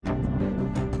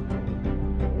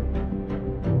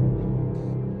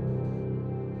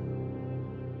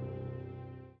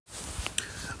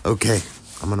Okay,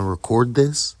 I'm going to record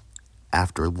this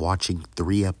after watching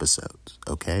 3 episodes,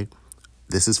 okay?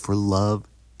 This is for Love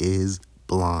is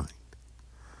Blind.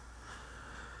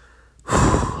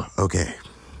 Okay.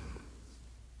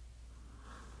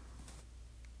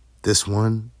 This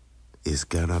one is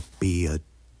gonna be a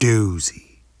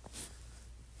doozy.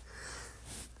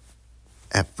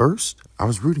 At first, I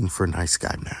was rooting for nice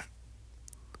guy Matt.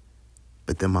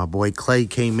 But then my boy Clay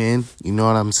came in. You know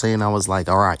what I'm saying? I was like,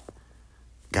 all right,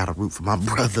 gotta root for my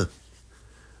brother.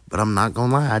 But I'm not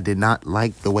gonna lie, I did not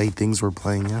like the way things were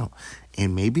playing out.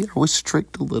 And maybe I was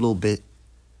tricked a little bit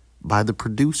by the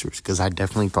producers, because I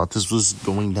definitely thought this was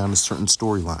going down a certain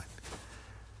storyline.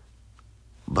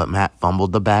 But Matt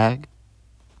fumbled the bag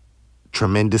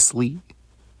tremendously.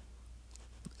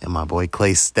 And my boy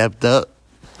Clay stepped up,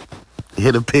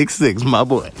 hit a pick six, my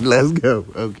boy. Let's go,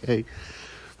 okay?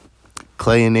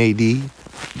 Clay and AD,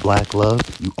 Black Love,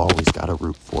 you always got to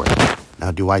root for it.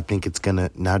 Now, do I think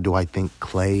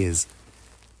Clay is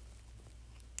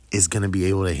going to be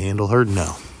able to handle her?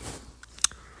 No.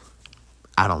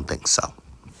 I don't think so.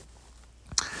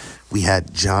 We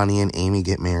had Johnny and Amy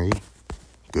get married.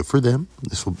 Good for them.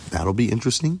 That'll be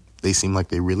interesting. They seem like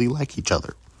they really like each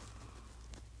other.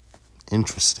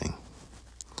 Interesting.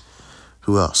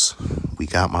 Who else? We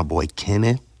got my boy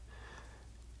Kenneth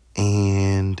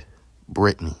and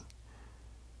Brittany.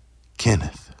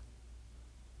 Kenneth,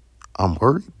 I'm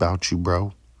worried about you,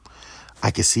 bro.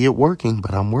 I can see it working,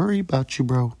 but I'm worried about you,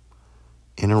 bro.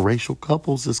 Interracial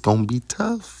couples, it's going to be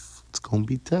tough. It's going to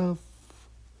be tough.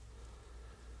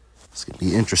 It's going to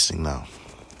be interesting, though.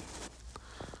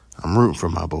 I'm rooting for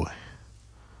my boy.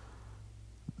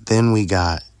 Then we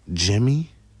got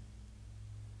Jimmy.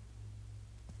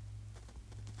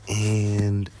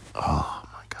 And, oh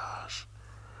my gosh.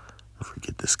 I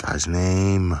forget this guy's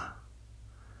name. I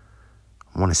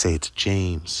want to say it's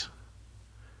James.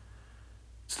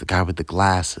 It's the guy with the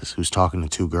glasses who's talking to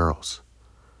 2 girls.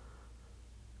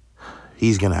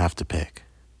 He's going to have to pick.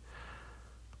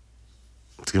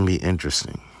 It's going to be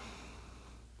interesting.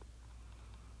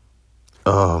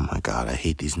 Oh my God, I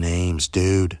hate these names,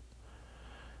 dude.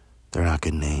 They're not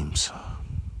good names.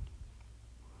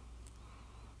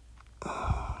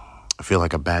 I feel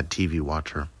like a bad TV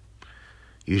watcher.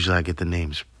 Usually I get the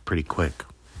names pretty quick.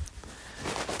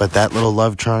 But that little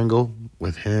love triangle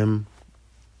with him,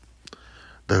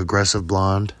 the aggressive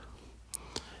blonde,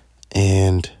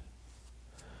 and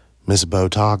Miss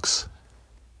Botox,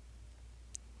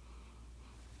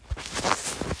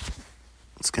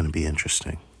 it's going to be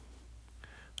interesting.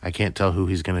 I can't tell who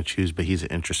he's going to choose, but he's an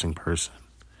interesting person.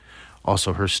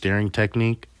 Also, her staring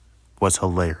technique was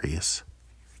hilarious.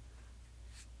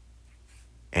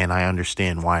 And I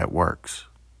understand why it works.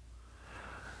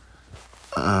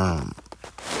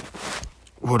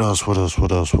 What else?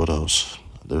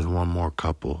 There's one more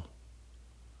couple.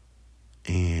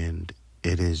 And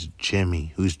it is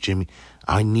Jimmy. Who's Jimmy?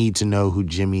 I need to know who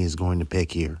Jimmy is going to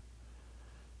pick here.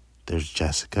 There's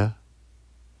Jessica.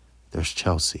 There's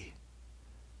Chelsea.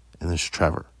 And there's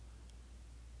Trevor.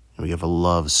 And we have a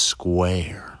love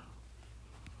square.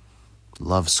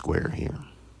 Love square here.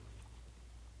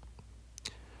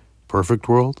 Perfect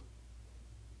world.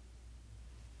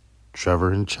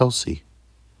 Trevor and Chelsea.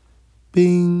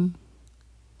 Bing.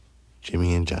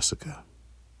 Jimmy and Jessica.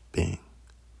 Bing.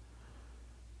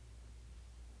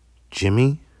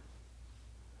 Jimmy,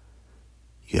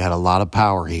 you had a lot of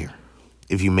power here.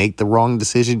 If you make the wrong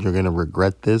decision, you're going to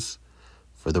regret this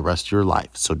for the rest of your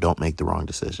life. So don't make the wrong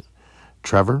decision.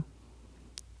 Trevor,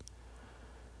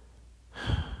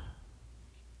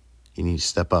 you need to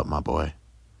step up, my boy.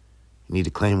 You need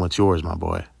to claim what's yours, my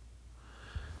boy.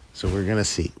 So we're going to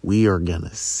see. We are going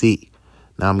to see.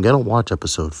 Now, I'm going to watch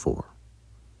episode 4.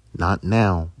 Not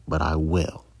now, but I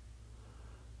will.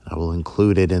 I will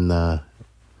include it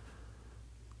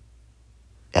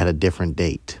at a different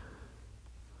date.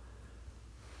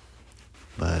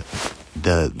 But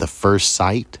the first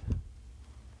sight,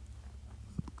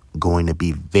 going to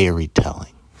be very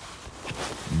telling.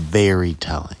 Very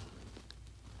telling.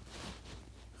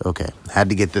 Okay, had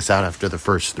to get this out after the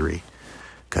first 3.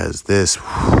 Because this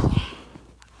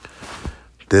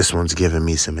one's giving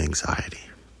me some anxiety.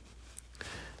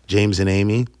 James and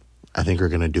Amy, I think are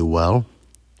going to do well.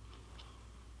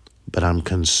 But I'm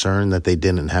concerned that they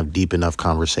didn't have deep enough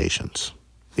conversations.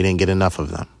 We didn't get enough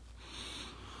of them.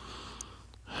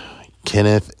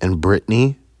 Kenneth and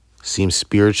Brittany seem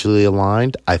spiritually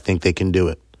aligned. I think they can do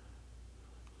it.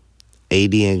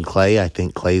 AD and Clay, I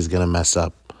think Clay's going to mess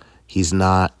up. He's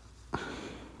not.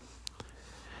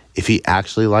 If he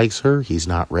actually likes her, he's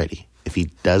not ready. If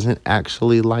he doesn't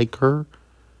actually like her,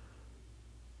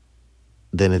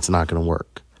 then it's not going to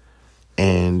work.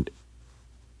 And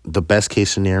the best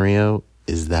case scenario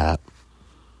is that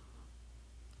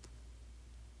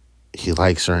he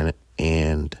likes her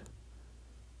and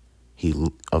he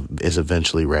is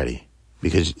eventually ready.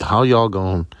 Because how y'all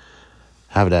gonna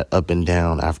have that up and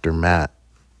down after Matt?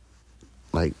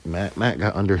 Like, Matt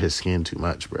got under his skin too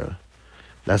much, bro.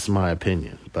 That's my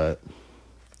opinion, but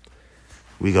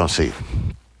we gonna see.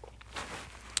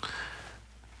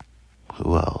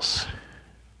 Who else?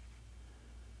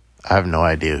 I have no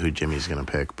idea who Jimmy's gonna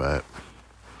pick, but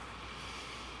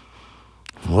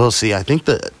we'll see. I think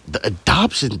the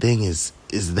adoption thing is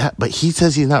that, but he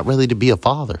says he's not ready to be a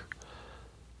father.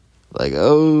 Like,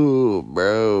 oh,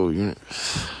 bro, you're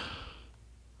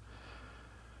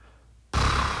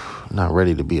not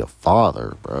ready to be a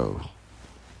father, bro.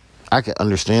 I can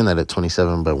understand that at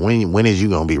 27, but when is you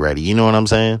gonna be ready? You know what I'm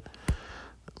saying?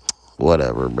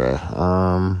 Whatever,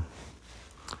 bro.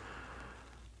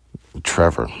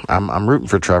 Trevor. I'm rooting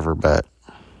for Trevor, but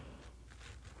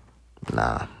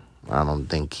nah, I don't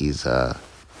think he's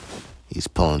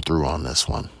pulling through on this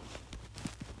one.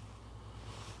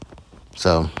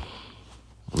 So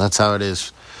that's how it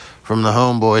is from the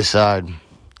homeboy side.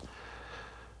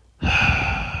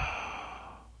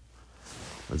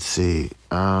 Let's see.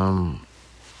 I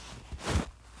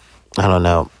don't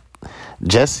know.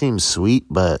 Jess seems sweet,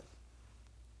 but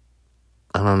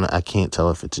I don't know. I can't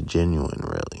tell if it's genuine,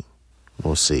 really.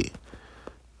 We'll see.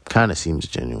 Kind of seems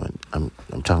genuine. I'm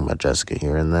talking about Jessica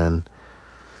here, and then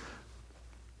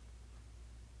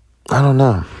I don't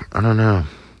know.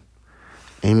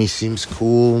 Amy seems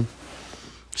cool.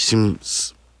 She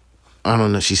seems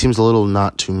a little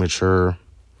not too mature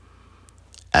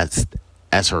as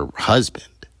her husband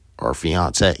or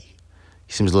fiance.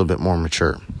 He seems a little bit more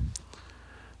mature.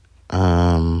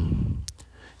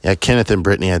 Yeah, Kenneth and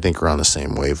Brittany, I think, are on the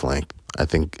same wavelength. I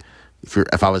think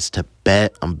if I was to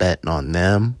bet, I'm betting on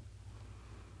them.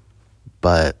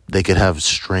 But they could have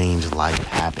strange life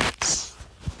habits.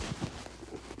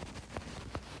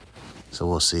 So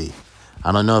we'll see.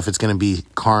 I don't know if it's going to be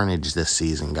carnage this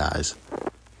season, guys.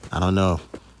 I don't know.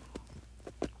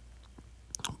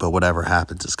 But whatever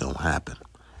happens, it's going to happen.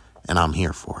 And I'm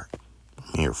here for it.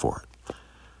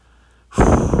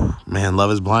 Man,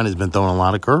 Love is Blind has been throwing a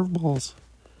lot of curveballs.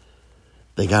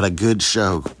 They got a good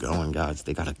show going, guys.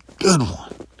 They got a good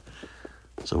one.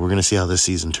 So we're going to see how this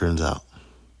season turns out.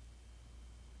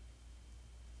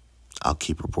 I'll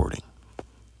keep reporting.